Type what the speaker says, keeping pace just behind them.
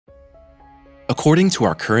According to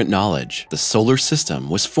our current knowledge, the solar system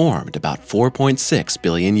was formed about 4.6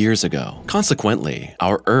 billion years ago. Consequently,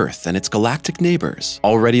 our Earth and its galactic neighbors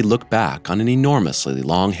already look back on an enormously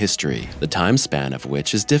long history, the time span of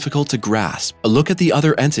which is difficult to grasp. A look at the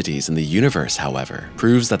other entities in the universe, however,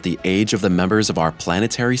 proves that the age of the members of our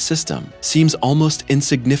planetary system seems almost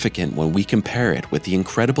insignificant when we compare it with the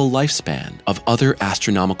incredible lifespan of other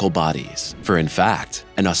astronomical bodies. For in fact,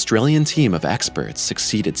 an Australian team of experts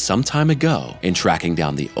succeeded some time ago in tracking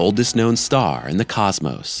down the oldest known star in the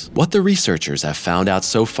cosmos. What the researchers have found out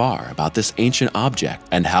so far about this ancient object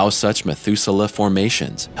and how such Methuselah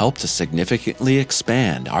formations help to significantly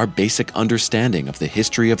expand our basic understanding of the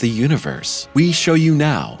history of the universe, we show you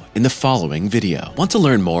now in the following video. Want to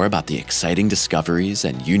learn more about the exciting discoveries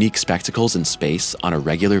and unique spectacles in space on a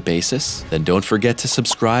regular basis? Then don't forget to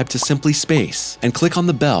subscribe to TheSimplySpace and click on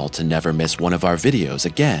the bell to never miss one of our videos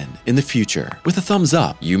again in the future. With a thumbs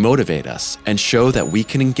up, you motivate us and show that we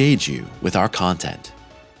can engage you with our content.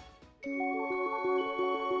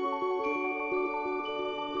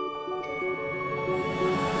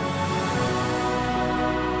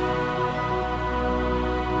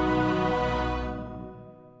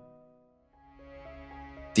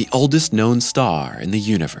 The oldest known star in the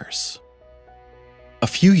universe. A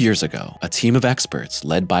few years ago, a team of experts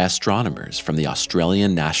led by astronomers from the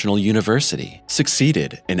Australian National University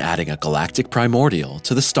succeeded in adding a galactic primordial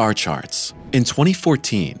to the star charts. In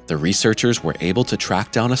 2014, the researchers were able to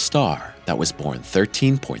track down a star that was born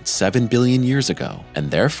 13.7 billion years ago and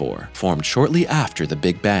therefore formed shortly after the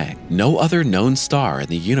Big Bang. No other known star in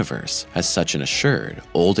the universe has such an assured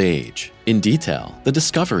old age. In detail, the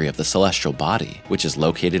discovery of the celestial body, which is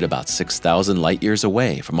located about 6,000 light-years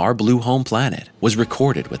away from our blue home planet, was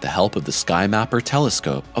recorded with the help of the SkyMapper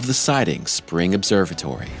telescope of the Siding Spring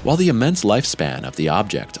Observatory. While the immense lifespan of the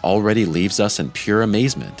object already leaves us in pure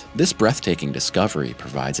amazement, this breathtaking discovery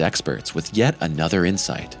provides experts with yet another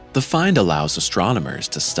insight. The find allows astronomers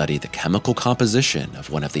to study the chemical composition of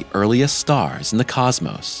one of the earliest stars in the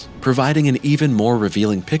cosmos, providing an even more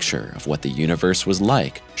revealing picture of what the universe was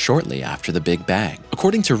like shortly after the Big Bang.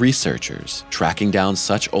 According to researchers, tracking down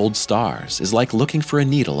such old stars is like looking for a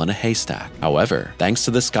needle in a haystack. However, thanks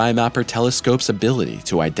to the SkyMapper telescope's ability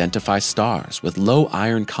to identify stars with low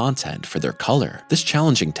iron content for their color, this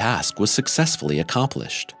challenging task was successfully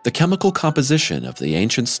accomplished. The chemical composition of the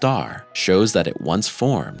ancient star shows that it once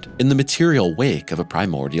formed in the material wake of a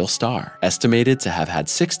primordial star, estimated to have had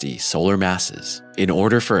 60 solar masses. In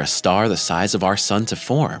order for a star the size of our sun to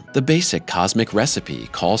form, the basic cosmic recipe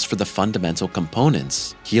calls for the fundamental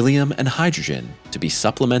components, helium and hydrogen, to be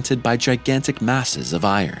supplemented by gigantic masses of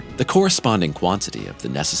iron. The corresponding quantity of the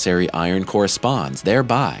necessary iron corresponds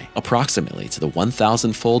thereby approximately to the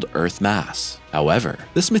 1,000-fold Earth mass. However,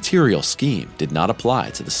 this material scheme did not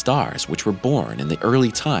apply to the stars which were born in the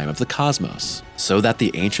early time of the cosmos. So that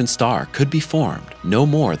the ancient star could be formed, no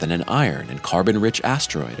more than an iron and carbon-rich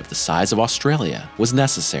asteroid of the size of Australia was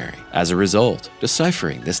necessary. As a result,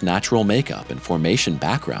 deciphering this natural makeup and formation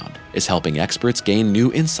background is helping experts gain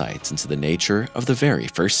new insights into the nature of the very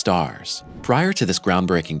first stars. Prior to this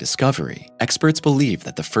groundbreaking discovery, experts believed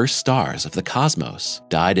that the first stars of the cosmos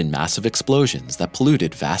died in massive explosions that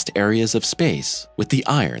polluted vast areas of space with the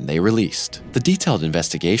iron they released. The detailed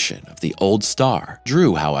investigation of the old star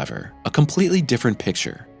drew, however, a completely different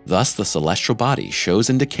picture. Thus, the celestial body shows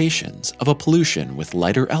indications of a pollution with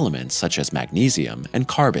lighter elements such as magnesium and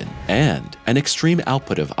carbon, and an extreme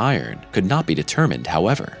output of iron could not be determined,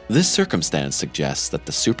 however. This circumstance suggests that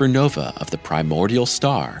the supernova of the primordial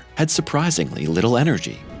star had surprisingly little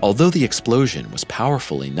energy. Although the explosion was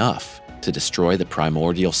powerful enough to destroy the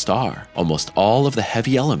primordial star, almost all of the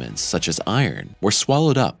heavy elements such as iron were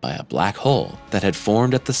swallowed up by a black hole that had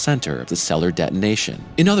formed at the center of the stellar detonation.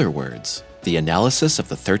 In other words, the analysis of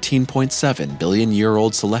the 13.7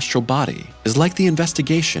 billion-year-old celestial body is like the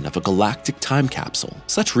investigation of a galactic time capsule.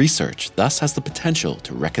 Such research thus has the potential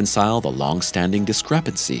to reconcile the long-standing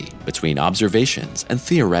discrepancy between observations and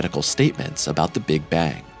theoretical statements about the Big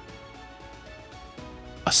Bang.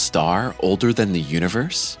 A star older than the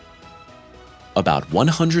universe? About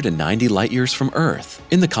 190 light-years from Earth,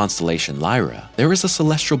 in the constellation Lyra, there is a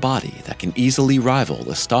celestial body that can easily rival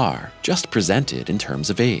the star just presented in terms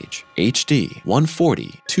of age, HD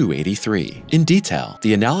 140-283. In detail,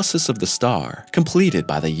 the analysis of the star, completed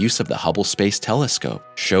by the use of the Hubble Space Telescope,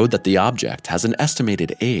 showed that the object has an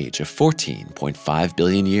estimated age of 14.5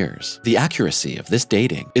 billion years. The accuracy of this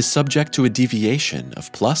dating is subject to a deviation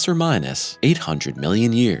of plus or minus 800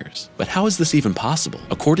 million years. But how is this even possible?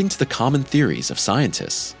 According to the common theory theories of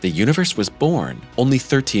scientists, the universe was born only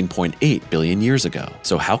 13.8 billion years ago.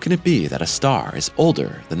 So how can it be that a star is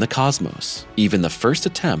older than the cosmos? Even the first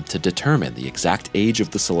attempt to determine the exact age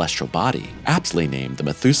of the celestial body, aptly named the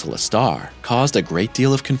Methuselah star, caused a great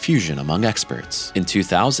deal of confusion among experts. In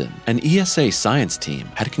 2000, an ESA science team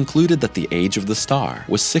had concluded that the age of the star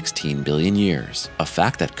was 16 billion years, a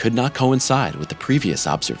fact that could not coincide with the previous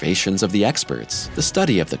observations of the experts. The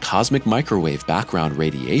study of the cosmic microwave background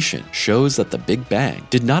radiation shows that the Big Bang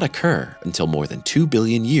did not occur until more than 2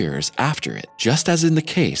 billion years after it. Just as in the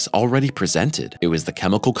case already presented, it was the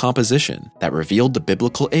chemical composition that revealed the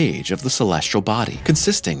biblical age of the celestial body.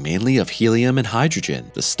 Consisting mainly of helium and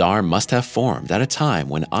hydrogen, the star must have formed at a time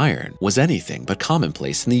when iron was anything but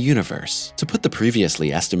commonplace in the universe. To put the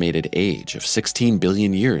previously estimated age of 16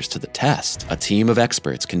 billion years to the test, a team of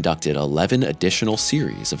experts conducted 11 additional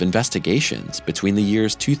series of investigations between the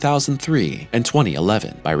years 2003 and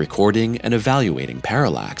 2011 by recording and evaluating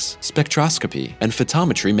parallax, spectroscopy, and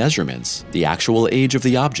photometry measurements. The actual age of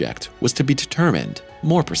the object was to be determined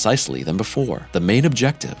more precisely than before. The main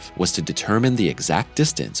objective was to determine the exact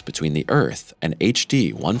distance between the Earth and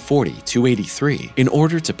HD 140-283 in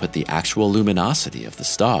order to put the actual luminosity of the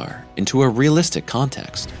star into a realistic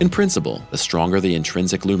context. In principle, the stronger the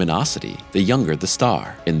intrinsic luminosity, the younger the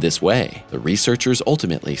star. In this way, the researchers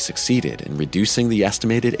ultimately succeeded in reducing the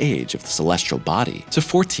estimated age of the celestial body to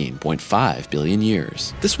 14.5 billion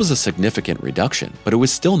years. This was a significant reduction, but it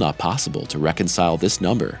was still not possible to reconcile this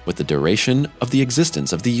number with the duration of the existence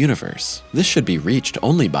of the universe. This should be reached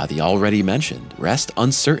only by the already mentioned rest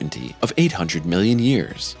uncertainty of 800 million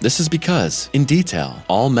years. This is because, in detail,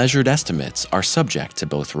 all measured estimates are subject to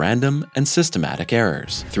both random and systematic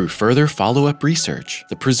errors. Through further follow-up research,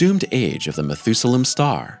 the presumed age of the Methuselah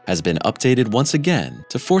star has been updated once again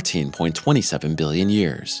to 14.27 billion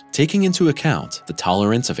years. Taking into account the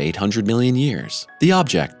tolerance of 800 million years, the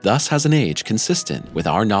object thus has an age consistent with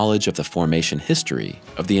our knowledge of the formation history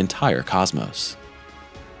of the entire cosmos.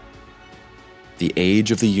 The age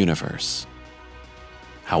of the universe.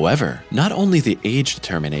 However, not only the age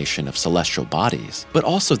determination of celestial bodies, but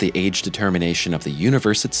also the age determination of the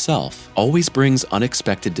universe itself always brings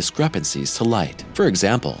unexpected discrepancies to light. For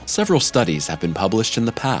example, several studies have been published in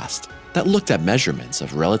the past that looked at measurements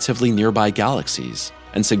of relatively nearby galaxies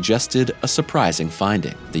and suggested a surprising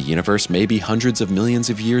finding. The universe may be hundreds of millions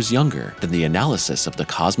of years younger than the analysis of the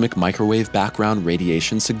cosmic microwave background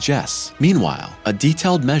radiation suggests. Meanwhile, a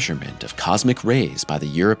detailed measurement of cosmic rays by the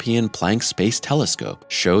European Planck Space Telescope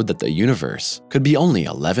showed that the universe could be only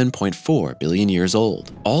 11.4 billion years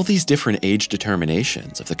old. All these different age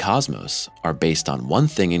determinations of the cosmos are based on one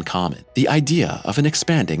thing in common: the idea of an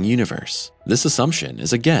expanding universe. This assumption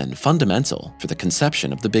is again fundamental for the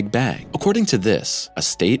conception of the Big Bang. According to this, a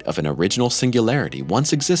state of an original singularity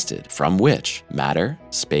once existed from which matter,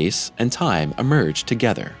 space, and time emerged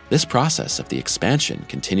together. This process of the expansion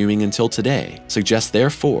continuing until today suggests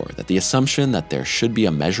therefore that the assumption that there should be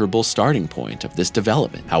a measurable starting point of this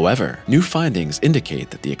development. However, new findings indicate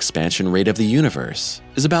that the expansion rate of the universe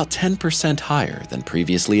is about 10% higher than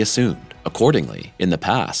previously assumed. Accordingly, in the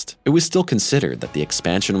past, it was still considered that the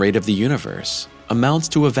expansion rate of the universe amounts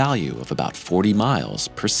to a value of about 40 miles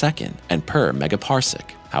per second and per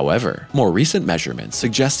megaparsec. However, more recent measurements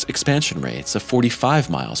suggest expansion rates of 45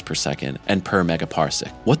 miles per second and per megaparsec.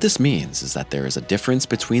 What this means is that there is a difference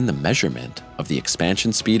between the measurement of the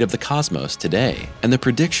expansion speed of the cosmos today and the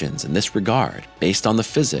predictions in this regard based on the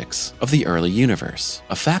physics of the early universe.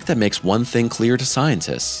 A fact that makes one thing clear to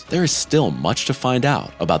scientists: there is still much to find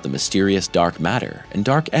out about the mysterious dark matter and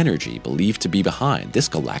dark energy believed to be behind this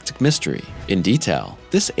galactic mystery. In detail,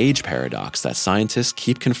 this age paradox that scientists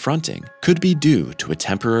keep confronting could be due to a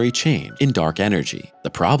temporary change in dark energy. The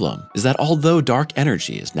problem is that although dark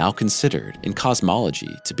energy is now considered in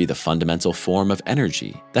cosmology to be the fundamental form of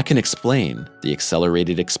energy that can explain the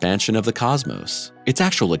accelerated expansion of the cosmos, its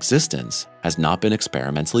actual existence has not been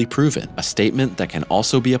experimentally proven, a statement that can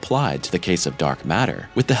also be applied to the case of dark matter,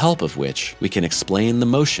 with the help of which we can explain the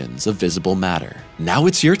motions of visible matter. Now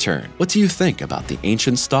it's your turn. What do you think about the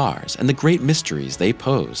ancient stars and the great mysteries they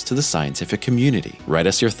pose to the scientific community? Write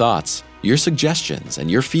us your thoughts, your suggestions,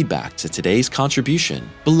 and your feedback to today's contribution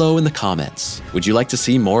below in the comments. Would you like to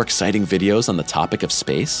see more exciting videos on the topic of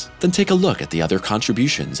space? Then take a look at the other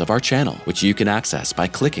contributions of our channel, which you can access by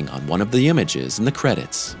clicking on one of the images in the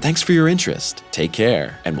credits. Thanks for your interest, take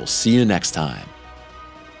care, and we'll see you next time.